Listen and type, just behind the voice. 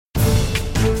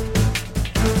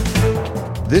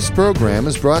This program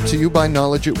is brought to you by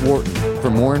Knowledge at Wharton. For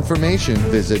more information,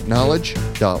 visit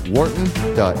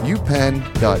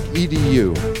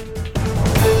knowledge.wharton.upenn.edu.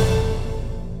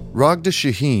 Ragda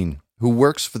Shaheen, who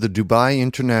works for the Dubai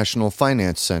International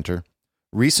Finance Center,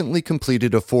 recently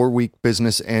completed a 4-week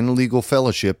business and legal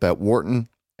fellowship at Wharton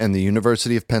and the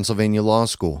University of Pennsylvania Law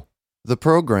School. The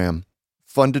program,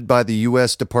 funded by the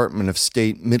U.S. Department of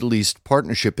State Middle East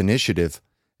Partnership Initiative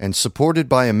and supported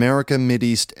by America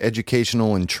Mideast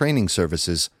Educational and Training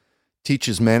Services,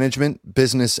 teaches management,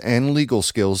 business, and legal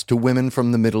skills to women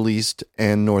from the Middle East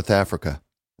and North Africa.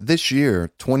 This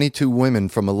year, 22 women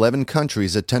from 11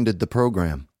 countries attended the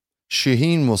program.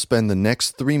 Shaheen will spend the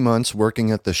next 3 months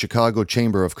working at the Chicago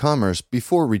Chamber of Commerce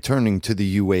before returning to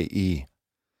the UAE.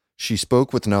 She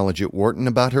spoke with Knowledge at Wharton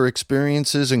about her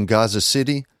experiences in Gaza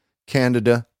City,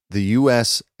 Canada, the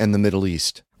U.S., and the Middle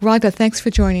East. Ragda, thanks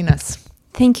for joining us.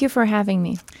 Thank you for having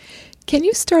me. Can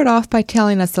you start off by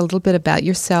telling us a little bit about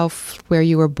yourself, where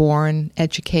you were born,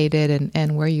 educated,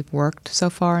 and where you've worked so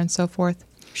far and so forth?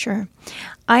 Sure.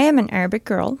 I am an Arabic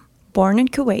girl, born in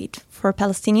Kuwait for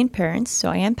Palestinian parents, so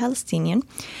I am Palestinian.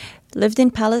 Lived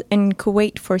in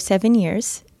Kuwait for 7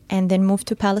 years and then moved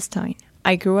to Palestine.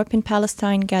 I grew up in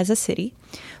Palestine, Gaza City,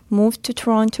 moved to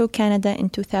Toronto, Canada in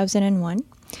 2001,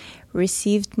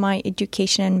 received my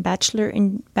education and bachelor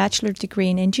degree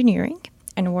in engineering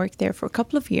and worked there for a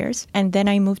couple of years. And then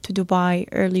I moved to Dubai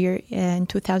earlier in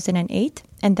 2008,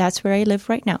 and that's where I live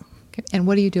right now. Okay. And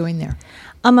what are you doing there?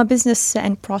 I'm a business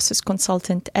and process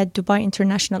consultant at Dubai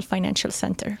International Financial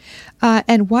Center.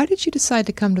 And why did you decide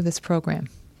to come to this program?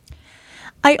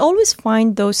 I always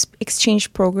find those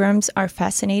exchange programs are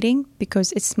fascinating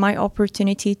because it's my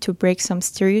opportunity to break some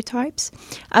stereotypes.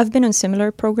 I've been on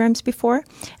similar programs before,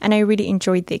 and I really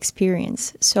enjoyed the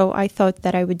experience. So I thought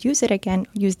that I would use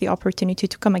the opportunity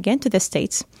to come again to the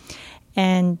States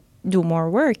and do more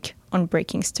work on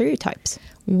breaking stereotypes.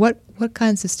 What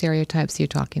kinds of stereotypes are you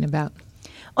talking about?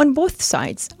 On both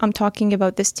sides. I'm talking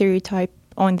about the stereotype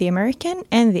on the American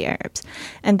and the Arabs.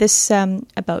 And this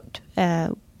about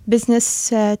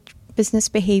business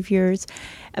behaviors,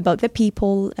 about the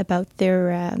people, about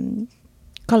their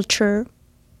culture,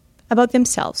 about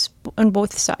themselves on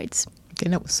both sides.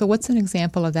 Okay, so what's an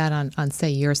example of that on, say,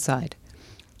 your side?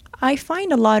 I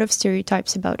find a lot of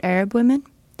stereotypes about Arab women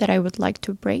that I would like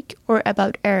to break, or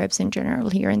about Arabs in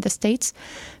general here in the States,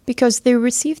 because they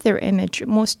receive their image,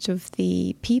 most of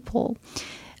the people,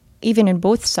 even in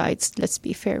both sides, let's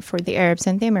be fair, for the Arabs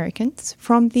and the Americans,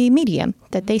 from the media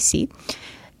that they see.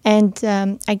 And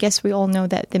I guess we all know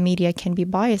that the media can be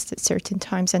biased at certain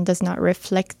times and does not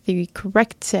reflect the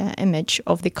correct image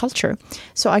of the culture.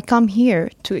 So I come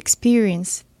here to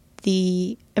experience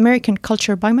the American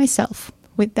culture by myself,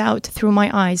 through my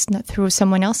eyes, not through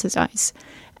someone else's eyes.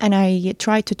 And I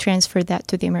try to transfer that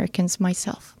to the Americans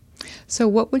myself. So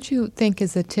what would you think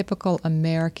is a typical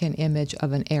American image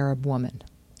of an Arab woman?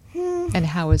 And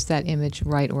how is that image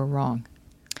right or wrong?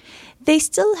 They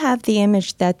still have the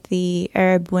image that the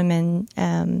Arab women,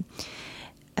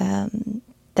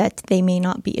 that they may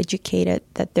not be educated,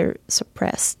 that they're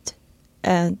suppressed,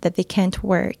 that they can't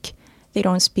work, they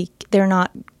don't speak, they're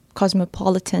not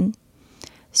cosmopolitan.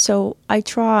 So I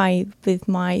try with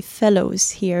my fellows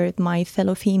here, my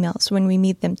fellow females, when we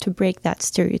meet them, to break that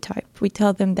stereotype. We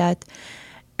tell them that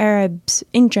Arabs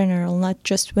in general, not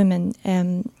just women,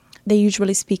 they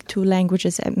usually speak 2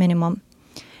 languages at minimum.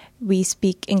 We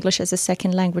speak English as a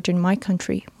second language in my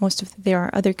country. There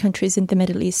are other countries in the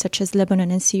Middle East, such as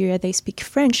Lebanon and Syria, they speak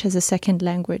French as a second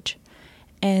language.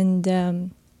 And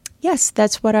yes,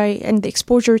 that's what and the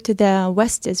exposure to the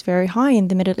West is very high in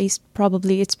the Middle East.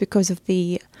 Probably it's because of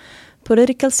the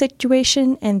political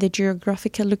situation and the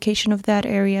geographical location of that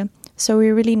area. So we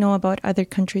really know about other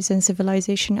countries and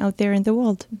civilization out there in the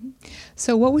world.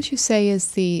 So what would you say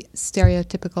is the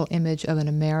stereotypical image of an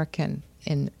American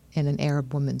in an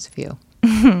Arab woman's view?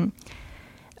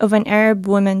 Of an Arab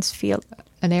woman's view?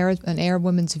 An Arab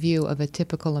woman's view of a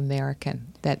typical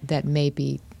American that may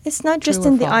be It's not just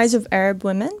in the eyes of Arab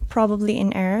women, probably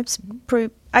in Arabs.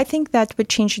 I think that would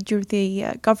change through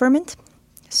the government.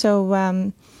 So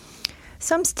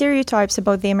some stereotypes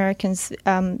about the Americans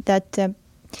that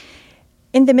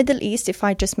in the Middle East, if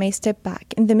I just may step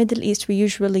back, in the Middle East we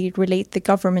usually relate the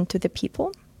government to the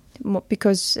people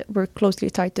because we're closely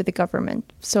tied to the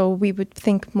government. So we would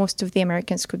think most of the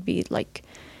Americans could be like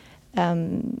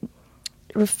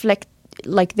reflect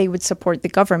like they would support the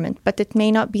government, but it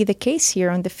may not be the case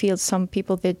here on the field. Some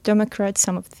people they're Democrats,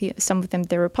 some of them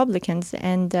they're Republicans,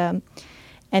 and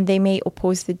and they may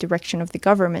oppose the direction of the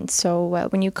government. So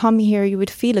when you come here, you would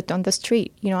feel it on the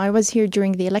street. You know, I was here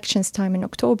during the elections time in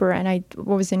October, and I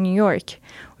was in New York,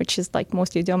 which is like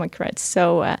mostly Democrats.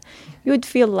 So you would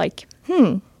feel like,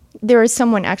 there is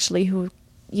someone actually who,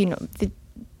 you know,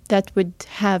 that would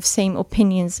have same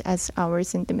opinions as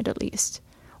ours in the Middle East,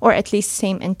 or at least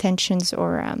same intentions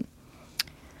or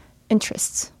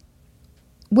interests.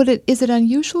 Is it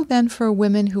unusual then for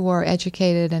women who are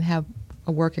educated and have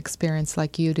a work experience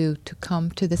like you do to come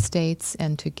to the States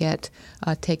and to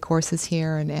take courses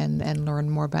here and learn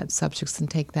more about subjects and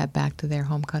take that back to their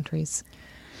home countries?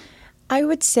 I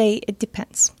would say it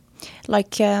depends.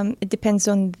 Like it depends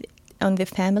on the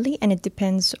family, and it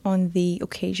depends on the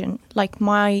occasion. Like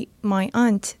my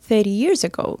aunt 30 years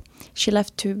ago, she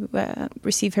left to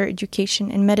receive her education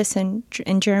in medicine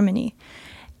in Germany.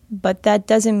 But that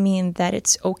doesn't mean that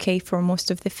it's okay for most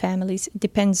of the families. It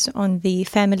depends on the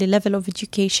family level of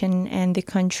education and the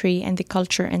country and the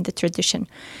culture and the tradition.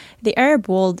 The Arab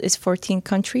world is 14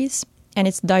 countries, and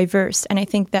it's diverse. And I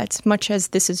think that's much as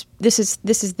this is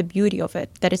the beauty of it,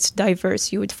 that it's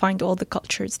diverse. You would find all the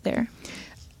cultures there.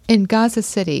 In Gaza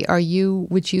City,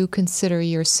 would you consider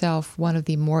yourself one of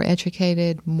the more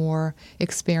educated, more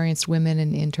experienced women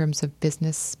in terms of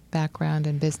business background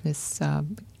and business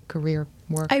career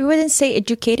work? I wouldn't say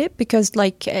educated, because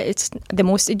it's the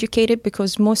most educated,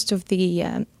 because most of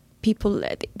the people,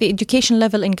 the education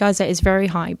level in Gaza is very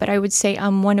high. But I would say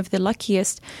I'm one of the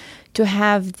luckiest to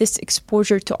have this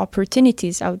exposure to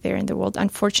opportunities out there in the world.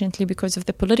 Unfortunately, because of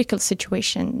the political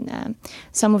situation,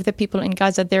 some of the people in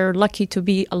Gaza, they're lucky to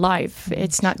be alive.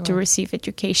 It's not to receive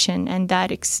education and that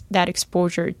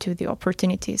exposure to the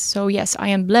opportunities. So yes, I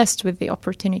am blessed with the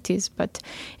opportunities, but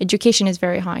education is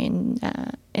very high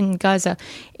in Gaza.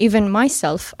 Even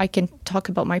myself, I can talk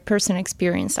about my personal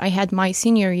experience. I had my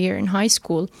senior year in high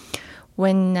school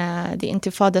when the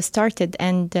Intifada started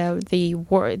and the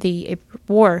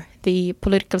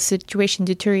political situation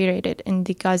deteriorated in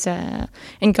Gaza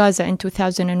in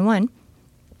 2001.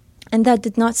 And that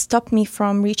did not stop me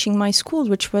from reaching my school,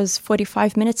 which was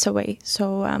 45 minutes away.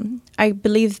 So I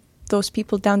believe those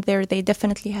people down there, they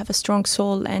definitely have a strong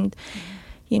soul and,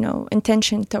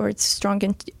 intention towards strong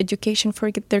education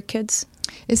for their kids.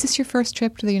 Is this your first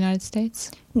trip to the United States?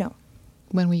 No.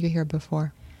 When were you here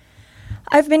before?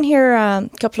 I've been here a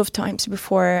couple of times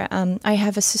before. I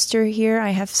have a sister here.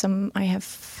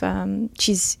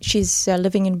 She's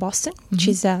living in Boston. Mm-hmm.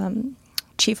 She's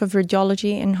chief of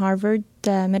radiology in Harvard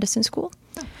Medicine School.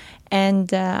 Oh.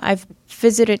 And I've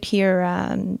visited here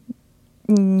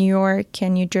New York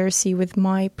and New Jersey with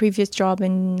my previous job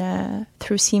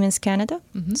through Siemens Canada.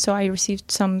 Mm-hmm. So I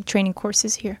received some training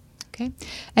courses here. Okay.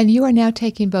 And you are now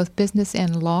taking both business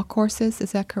and law courses,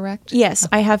 is that correct? Yes,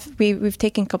 okay. I have. We've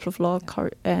taken a couple of law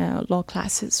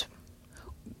classes.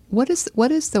 What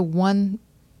is the one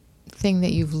thing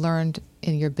that you've learned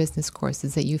in your business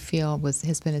courses that you feel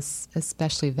has been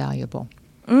especially valuable?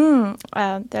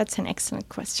 That's an excellent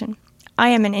question. I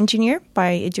am an engineer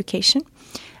by education.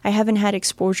 I haven't had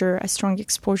a strong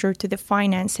exposure to the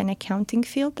finance and accounting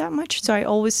field that much. So I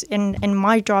always, and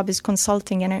my job is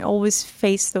consulting, and I always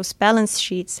face those balance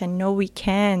sheets and no, we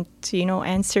can't,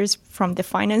 answers from the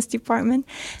finance department.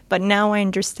 But now I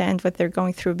understand what they're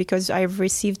going through because I've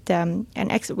received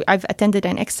I've attended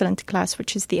an excellent class,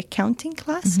 which is the accounting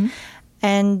class. Mm-hmm.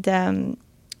 And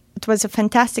it was a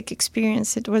fantastic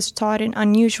experience. It was taught in an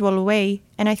unusual way.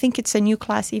 And I think it's a new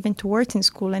class even to Wharton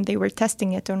School, and they were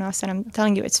testing it on us. And I'm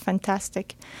telling you, it's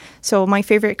fantastic. So my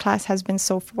favorite class has been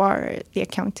so far the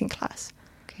accounting class.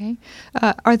 Okay.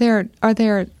 Are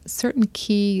there certain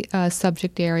key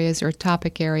subject areas or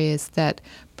topic areas that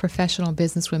professional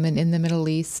businesswomen in the Middle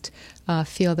East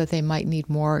feel that they might need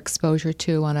more exposure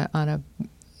to on an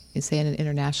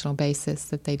international basis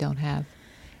that they don't have?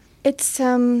 It's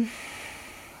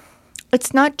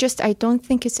not just, I don't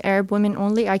think it's Arab women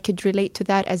only. I could relate to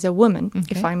that as a woman,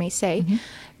 okay, if I may say, mm-hmm,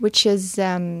 which is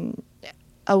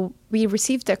we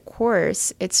received a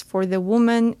course. It's for the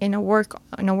woman in a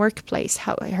workplace,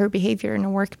 how her behavior in a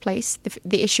workplace,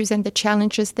 the issues and the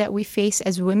challenges that we face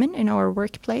as women in our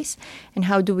workplace, and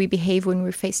how do we behave when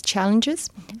we face challenges.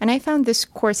 Mm-hmm. And I found this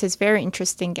course is very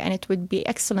interesting, and it would be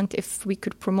excellent if we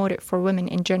could promote it for women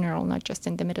in general, not just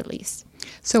in the Middle East.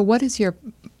 So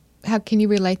how can you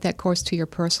relate that course to your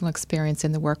personal experience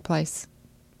in the workplace?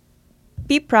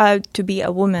 Be proud to be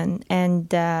a woman, and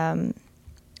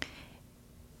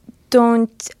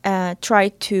don't try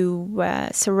to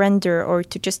surrender or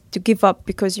to give up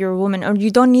because you're a woman. Or you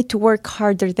don't need to work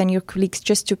harder than your colleagues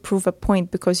just to prove a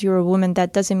point because you're a woman.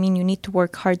 That doesn't mean you need to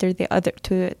work harder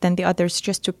than the others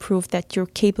just to prove that you're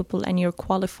capable and you're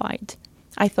qualified.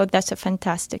 I thought that's a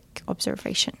fantastic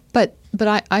observation. But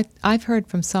I've heard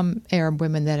from some Arab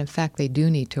women that in fact they do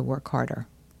need to work harder.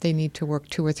 They need to work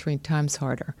 2 or 3 times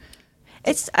harder.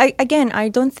 I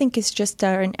don't think it's just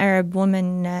an Arab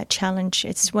woman challenge.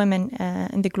 It's women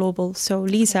in the global. So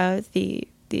Lisa, the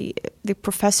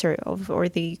professor or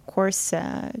the course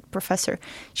professor,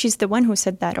 she's the one who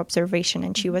said that observation,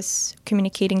 and she was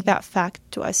communicating that fact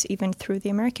to us even through the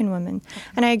American women. Okay.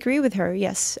 And I agree with her.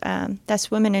 Yes,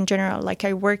 that's women in general. Like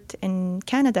I worked in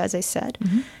Canada, as I said,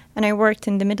 and I worked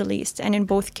in the Middle East, and in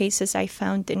both cases I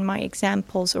found in my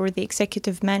examples or the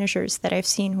executive managers that I've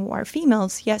seen who are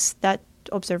females, yes, that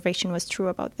observation was true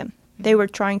about them. They were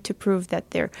trying to prove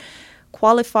that they're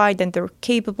qualified and they're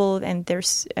capable and they're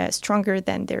stronger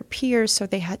than their peers, so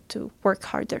they had to work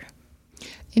harder.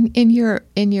 In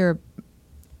your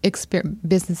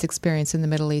business experience in the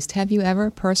Middle East, have you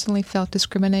ever personally felt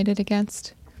discriminated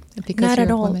against? Because not at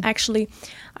all. Woman? Actually,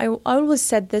 I always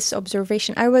said this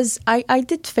observation. I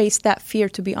did face that fear,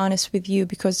 to be honest with you,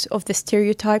 because of the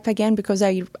stereotype again. Because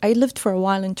I lived for a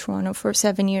while in Toronto for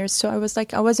 7 years, so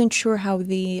I wasn't sure how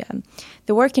the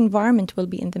work environment will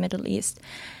be in the Middle East.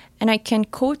 And I can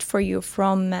quote for you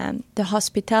from the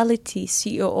hospitality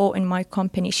COO in my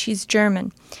company. She's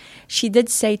German. She did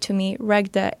say to me,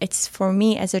 Ragda, it's for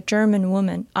me as a German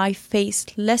woman, I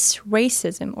faced less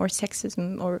racism or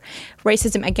sexism or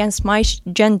racism against my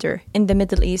gender in the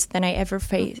Middle East than I ever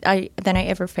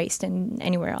faced in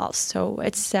anywhere else. So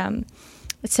it's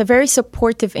a very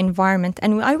supportive environment.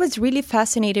 And I was really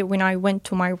fascinated when I went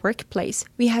to my workplace.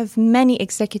 We have many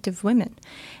executive women,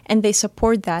 and they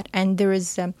support that. And there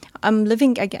is, I'm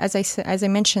living, as I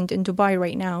mentioned, in Dubai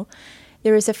right now.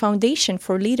 There is a foundation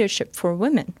for leadership for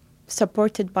women,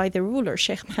 supported by the ruler,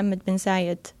 Sheikh Mohammed bin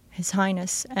Zayed, His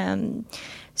Highness.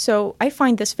 So I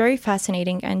find this very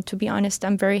fascinating, and to be honest,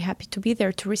 I'm very happy to be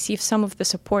there to receive some of the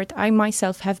support. I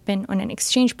myself have been on an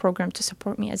exchange program to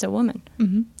support me as a woman.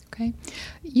 Mm-hmm. Okay.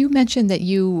 You mentioned that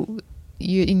you've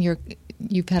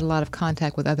had a lot of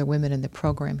contact with other women in the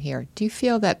program here. Do you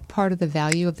feel that part of the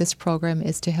value of this program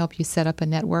is to help you set up a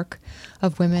network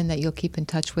of women that you'll keep in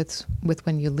touch with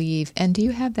when you leave? And do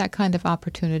you have that kind of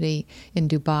opportunity in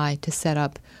Dubai to set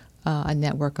up a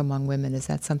network among women? Is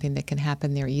that something that can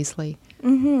happen there easily?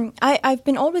 Mm-hmm. I've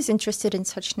been always interested in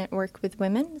such network with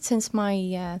women since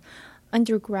my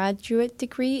undergraduate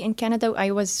degree in Canada.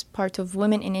 I was part of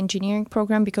Women in Engineering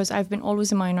program because I've been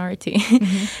always a minority.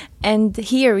 Mm-hmm. And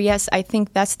here, yes, I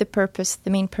think that's the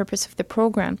main purpose of the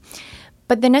program.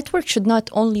 But the network should not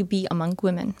only be among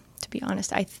women, to be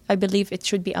honest. I believe it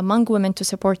should be among women to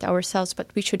support ourselves, but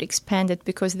we should expand it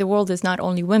because the world is not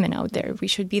only women out there. We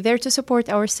should be there to support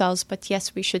ourselves, but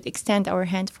yes, we should extend our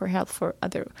hand for help for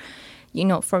other,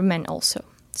 for men also.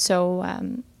 So,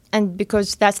 and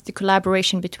because that's the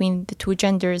collaboration between the two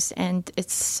genders, and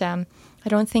it's, I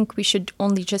don't think we should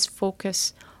only just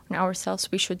focus on ourselves.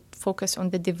 We should focus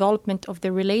on the development of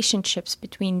the relationships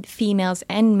between females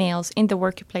and males in the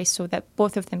workplace so that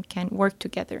both of them can work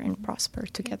together and prosper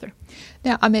together.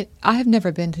 Now, I mean, I have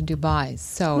never been to Dubai,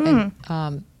 so,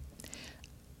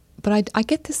 but I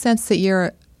get the sense that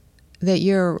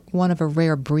you're one of a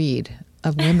rare breed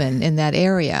of women in that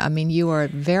area. I mean, you are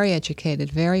very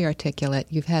educated, very articulate.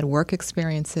 You've had work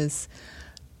experiences,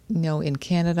 in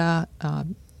Canada.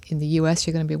 In the U.S.,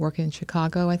 you're going to be working in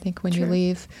Chicago, I think, when you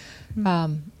leave.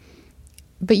 Mm-hmm.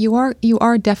 But you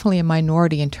are definitely a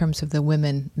minority in terms of the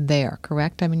women there,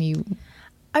 correct? I mean,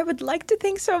 I would like to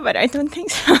think so, but I don't think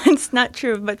so. It's not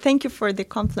true. But thank you for the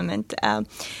compliment.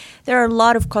 There are a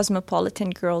lot of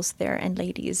cosmopolitan girls there and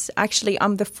ladies. Actually,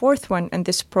 I'm the fourth one in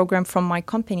this program from my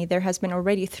company. There has been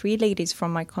already 3 ladies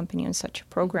from my company on such a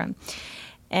program.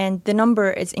 And the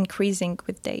number is increasing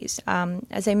with days.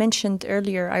 As I mentioned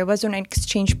earlier, I was on an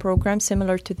exchange program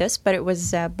similar to this, but it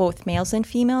was both males and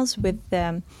females with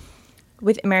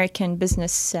American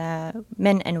business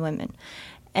men and women.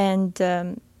 And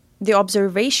the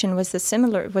observation was the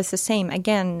same.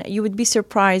 Again, you would be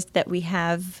surprised that we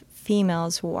have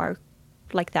females who are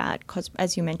like that,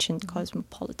 as you mentioned,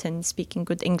 cosmopolitan, speaking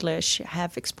good English,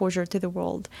 have exposure to the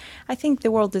world. I think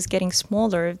the world is getting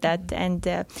smaller, and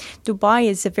Dubai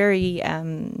is a very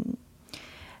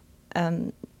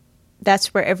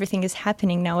that's where everything is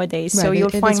happening nowadays. Right, so you'll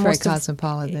find very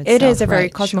cosmopolitan. It is a very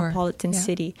cosmopolitan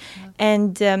city,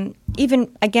 and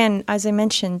even again, as I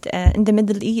mentioned, in the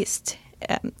Middle East,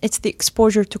 it's the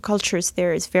exposure to cultures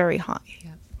there is very high. Yeah.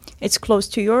 It's close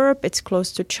to Europe, it's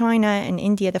close to China and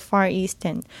India, the Far East,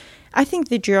 and I think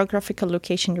the geographical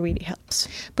location really helps.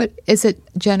 But is it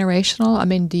generational? I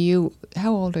mean,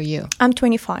 how old are you? I'm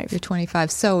 25. You're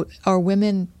 25. So are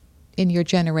women in your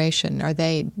generation,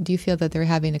 do you feel that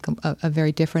they're having a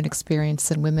very different experience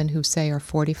than women who, say, are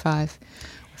 45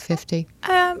 or 50?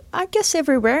 I guess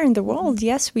everywhere in the world,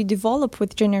 yes, we develop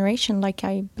with generation. Like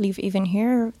I believe even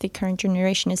here, the current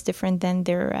generation is different than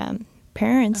their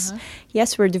parents.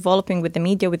 Yes, we're developing with the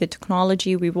media, with the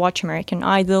technology. We watch American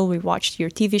Idol, we watch your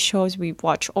TV shows, we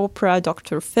watch Oprah,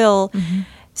 Dr. Phil.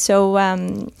 So,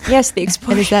 yes, the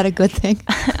exposure. And is that a good thing?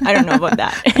 I don't know about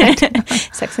that.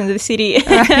 Sex and the City.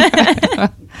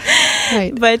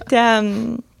 Right. But,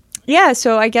 yeah,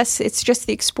 so I guess it's just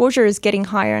the exposure is getting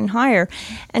higher and higher.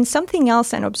 And something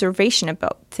else, an observation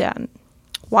about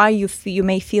why you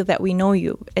may feel that we know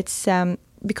you. It's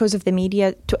because of the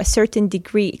media, to a certain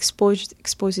degree,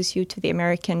 exposes you to the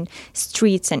American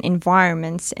streets and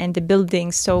environments and the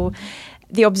buildings. So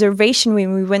the observation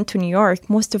when we went to New York,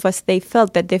 most of us, they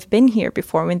felt that they've been here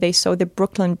before. When they saw the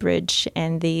Brooklyn Bridge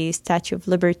and the Statue of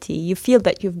Liberty, you feel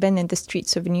that you've been in the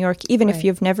streets of New York, even if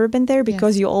you've never been there,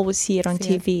 because you always see it on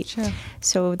TV. Sure.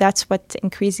 So that's what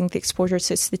increasing the exposure.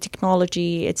 So it's the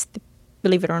technology,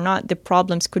 believe it or not, the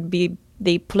problems could be,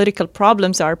 the political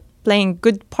problems are playing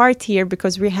good part here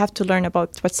because we have to learn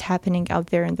about what's happening out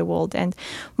there in the world. And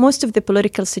most of the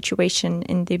political situation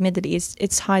in the Middle East,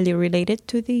 it's highly related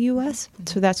to the U.S.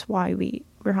 So that's why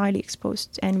we're highly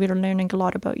exposed and we're learning a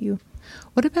lot about you.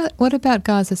 What about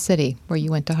Gaza City, where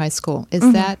you went to high school?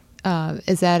 Is that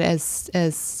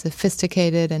as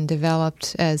sophisticated and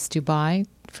developed as Dubai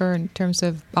in terms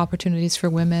of opportunities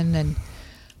for women and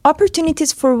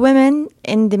opportunities for women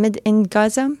in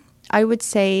Gaza? I would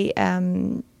say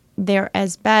they're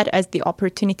as bad as the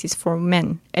opportunities for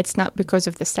men. It's not because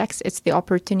of the sex, it's the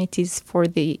opportunities for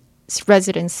the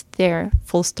residents there,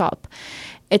 full stop.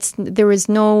 There is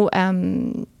no,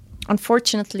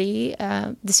 unfortunately,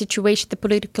 the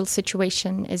political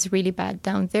situation is really bad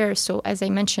down there. So as I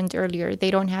mentioned earlier,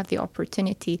 they don't have the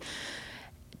opportunity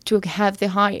to have the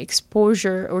high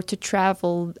exposure or to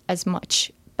travel as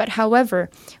much. But however,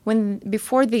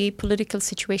 before the political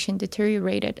situation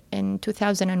deteriorated in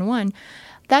 2001,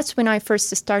 that's when I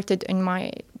first started in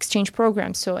my exchange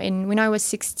program. So when I was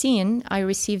 16, I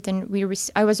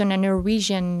was on a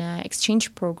Norwegian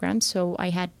exchange program. So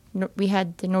we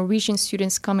had the Norwegian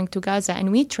students coming to Gaza,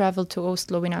 and we traveled to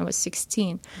Oslo when I was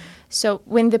 16. So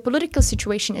when the political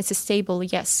situation is stable,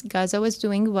 yes, Gaza was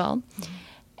doing well.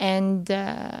 And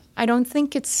I don't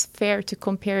think it's fair to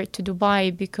compare it to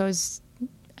Dubai because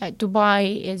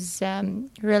Dubai is,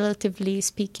 relatively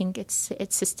speaking, it's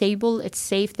stable, it's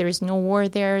safe, there is no war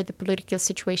there, the political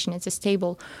situation is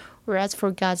stable. Whereas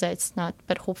for Gaza, it's not,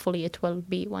 but hopefully it will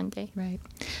be one day. Right.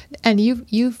 And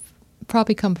you've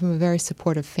probably come from a very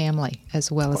supportive family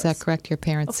as well. Is that correct? Your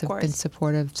parents have been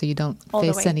supportive, so you don't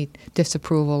face any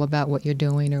disapproval about what you're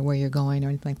doing or where you're going or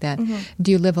anything like that.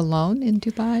 Do you live alone in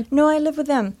Dubai? No, I live with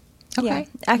them. Okay. Yeah.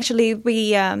 Actually,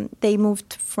 they moved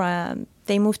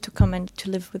to come and to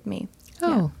live with me.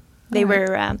 Oh,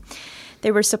 yeah.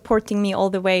 They were supporting me all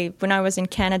the way. When I was in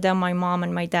Canada, my mom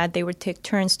and my dad, they would take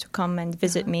turns to come and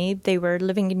visit me. They were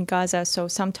living in Gaza, so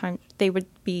sometimes they would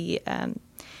be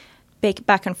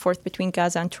back and forth between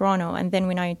Gaza and Toronto. And then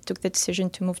when I took the decision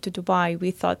to move to Dubai,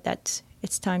 we thought that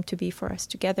it's time to be for us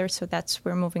together. So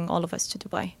we're moving all of us to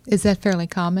Dubai. Is that fairly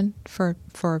common for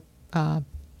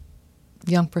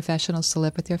young professionals to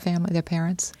live with their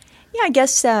parents? Yeah, I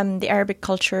guess the Arabic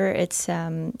culture, it's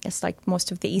like most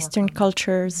of the Eastern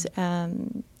cultures.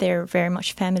 They're very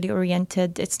much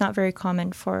family-oriented. It's not very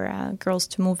common for girls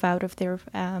to move out of their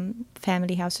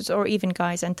family houses, or even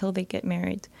guys, until they get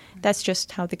married. That's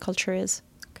just how the culture is.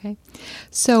 Okay.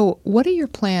 So what are your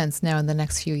plans now in the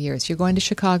next few years? You're going to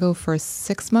Chicago for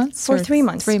 6 months? For 3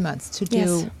 months. 3 months to do...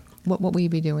 Yes. What will you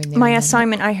be doing there?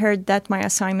 I heard that my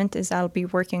assignment is I'll be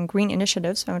working on green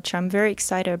initiatives, which I'm very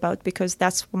excited about because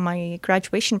that's what my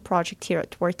graduation project here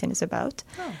at Wharton is about.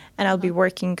 Oh. And I'll be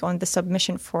working on the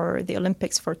submission for the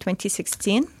Olympics for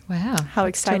 2016. Wow. How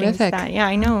exciting is that? Yeah,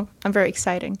 I know. I'm very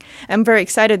excited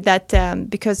that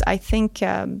because I think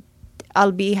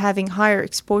I'll be having higher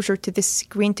exposure to this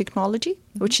green technology,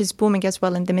 which is booming as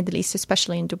well in the Middle East,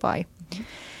 especially in Dubai.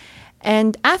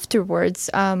 And afterwards,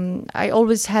 I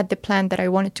always had the plan that I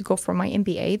wanted to go for my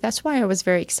MBA. That's why I was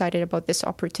very excited about this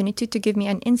opportunity to give me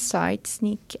an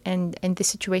sneak and the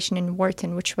situation in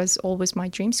Wharton, which was always my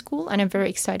dream school. And I'm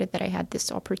very excited that I had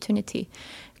this opportunity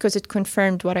because it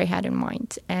confirmed what I had in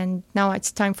mind. And now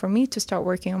it's time for me to start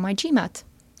working on my GMAT.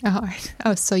 All right.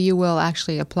 Oh, so you will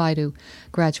actually apply to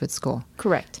graduate school.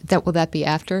 Correct. Will that be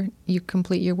after you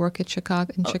complete your work at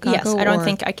Chicago? Yes, I don't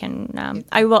think I can.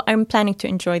 I'm planning to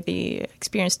enjoy the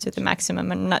experience to the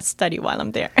maximum and not study while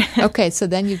I'm there. Okay, so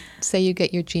then you say you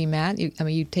get your GMAT.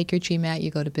 You take your GMAT.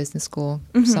 You go to business school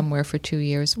somewhere for 2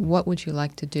 years. What would you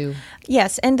like to do?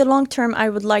 Yes, in the long term, I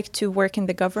would like to work in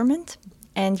the government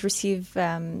and receive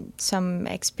some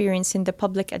experience in the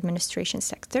public administration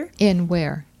sector. In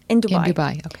where? In Dubai. In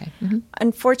Dubai, okay. Mm-hmm.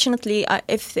 Unfortunately,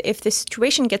 if the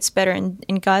situation gets better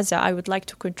in Gaza, I would like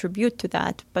to contribute to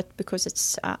that. But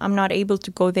because I'm not able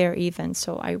to go there even,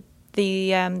 so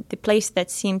the place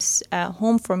that seems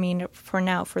home for me for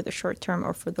now, for the short term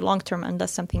or for the long term,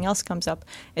 unless something else comes up,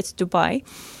 it's Dubai.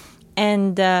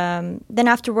 And then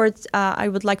afterwards, I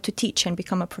would like to teach and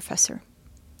become a professor.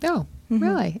 Oh,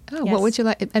 really? Oh, Yes. What would you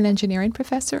like? An engineering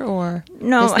professor or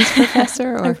No. business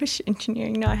professor? Or? I wish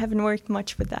engineering. No, I haven't worked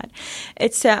much with that.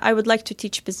 It's I would like to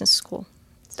teach business school.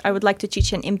 I would like to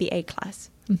teach an MBA class.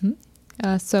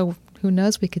 So who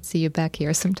knows? We could see you back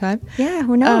here sometime. Yeah,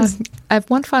 who knows? I have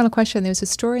one final question. There was a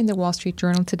story in the Wall Street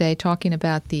Journal today talking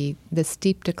about the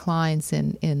steep declines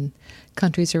in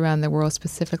countries around the world,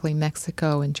 specifically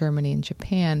Mexico and Germany and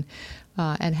Japan,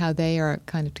 and how they are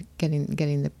kind of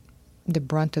getting the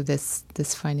brunt of this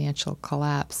financial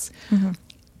collapse.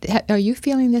 Are you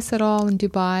feeling this at all in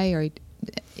Dubai, or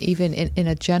even in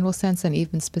a general sense, and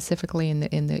even specifically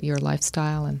in your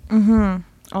lifestyle? And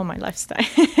Oh, my lifestyle.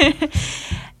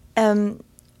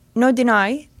 No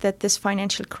deny that this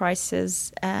financial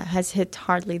crisis has hit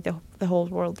hardly the whole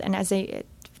world, and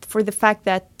for the fact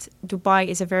that Dubai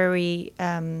is a very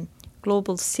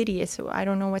global city, so I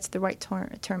don't know what's the right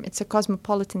term. It's a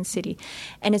cosmopolitan city,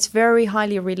 and it's very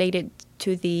highly related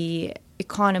to the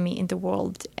economy in the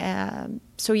world.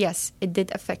 So yes, it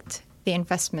did affect the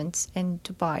investments in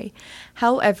Dubai.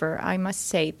 However, I must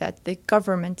say that the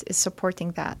government is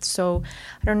supporting that. So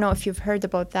I don't know if you've heard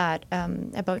about that.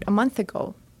 About a month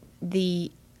ago,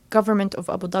 the government of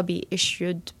Abu Dhabi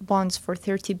issued bonds for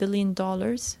 $30 billion.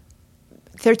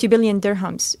 30 billion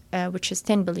dirhams, which is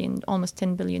almost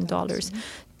 $10 billion,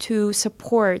 to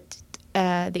support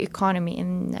the economy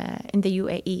in the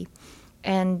UAE.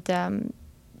 And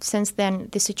since then,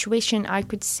 the situation I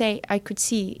could see,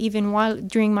 even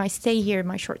during my stay here,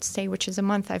 my short stay, which is a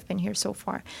month I've been here so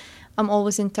far, I'm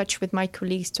always in touch with my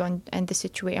colleagues and the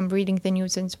situation. I'm reading the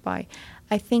news in Dubai.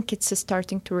 I think it's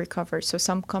starting to recover. So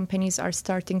some companies are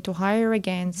starting to hire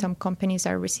again. Some companies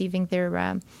are receiving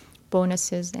their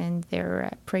bonuses and their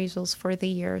appraisals for the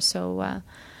year. So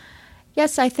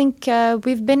yes, I think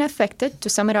we've been affected. To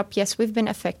sum it up, yes, we've been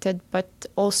affected, but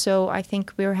also I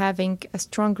think we're having a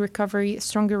stronger recovery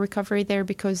there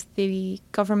because the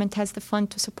government has the fund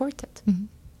to support it. Mm-hmm.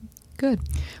 Good.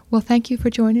 Well, thank you for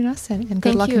joining us, and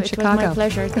good luck in Chicago. It was my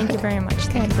pleasure. Thank you very much.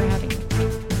 Thank you for having me.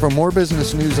 For more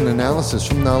business news and analysis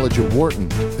from Knowledge at Wharton,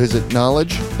 visit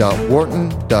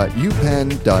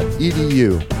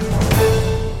knowledge.wharton.upenn.edu.